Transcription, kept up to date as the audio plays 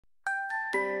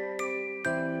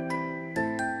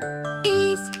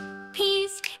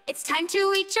it's time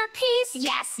to eat your peas.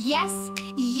 Yes, yes,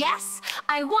 yes,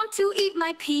 I want to eat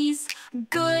my peas.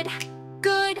 Good,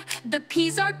 good, the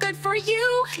peas are good for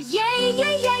you. Yay,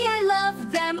 yay, yay, I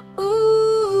love them.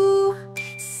 Ooh,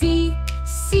 see,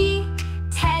 see,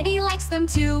 Teddy likes them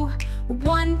too.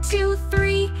 1, 2,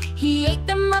 3, he ate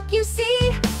them up, you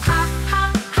see. Ha,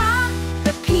 ha, ha,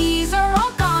 the peas are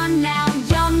all gone now.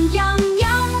 Yum, yum,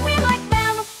 yum, we like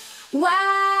them.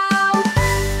 Wow.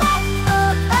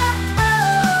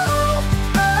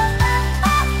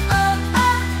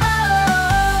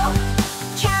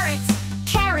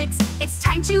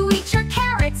 Time to eat your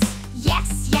carrots.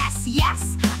 Yes, yes,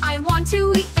 yes, I want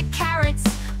to eat the carrots.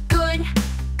 Good,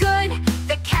 good,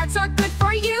 the carrots are good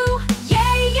for you.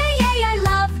 Yay, yay, yay, I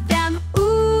love them.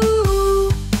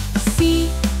 Ooh, see,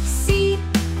 see,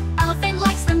 elephant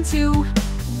likes them too.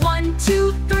 1,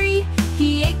 2, 3,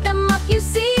 he ate them up, you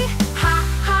see. Ha,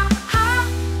 ha, ha,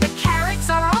 the carrots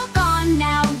are all gone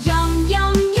now. Yum,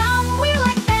 yum, yum, we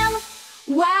like them.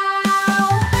 Wow.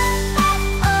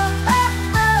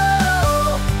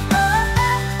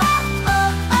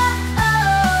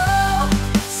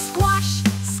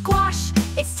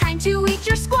 To eat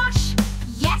your squash.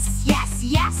 Yes, yes,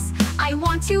 yes, I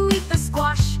want to eat the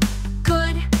squash.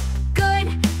 Good, good,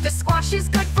 the squash is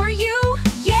good for you.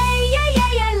 Yay, yay,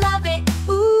 yay, I love it.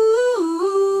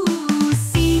 Ooh,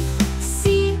 see,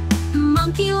 see,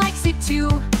 monkey likes it too.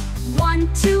 1,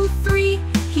 2, 3,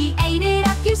 he ate it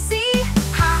up, you see.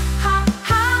 Ha, ha,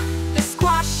 ha, the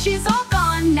squash is all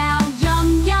gone now.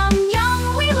 Yum, yum,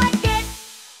 yum, we like it.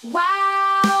 Wow.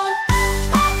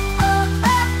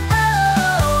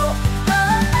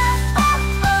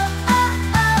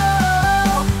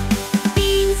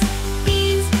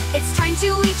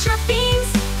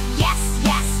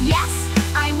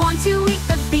 To eat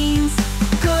the beans.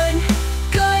 Good,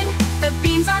 good, the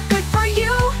beans are good for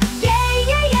you. Yay,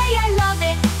 yay, yay, I love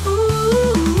it.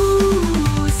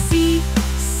 Ooh, see,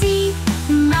 see,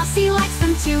 Mousy likes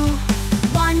them too.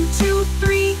 1, 2,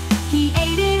 3, he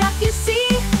ate it up, you see.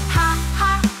 Ha,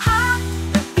 ha, ha,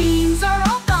 the beans are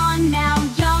all gone now.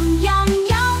 Yum, yum,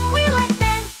 yum, we like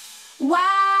them. Wow.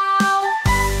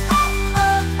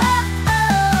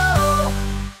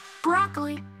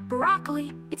 Broccoli,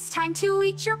 broccoli, it's time to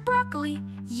eat your broccoli.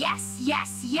 Yes,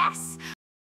 yes, yes,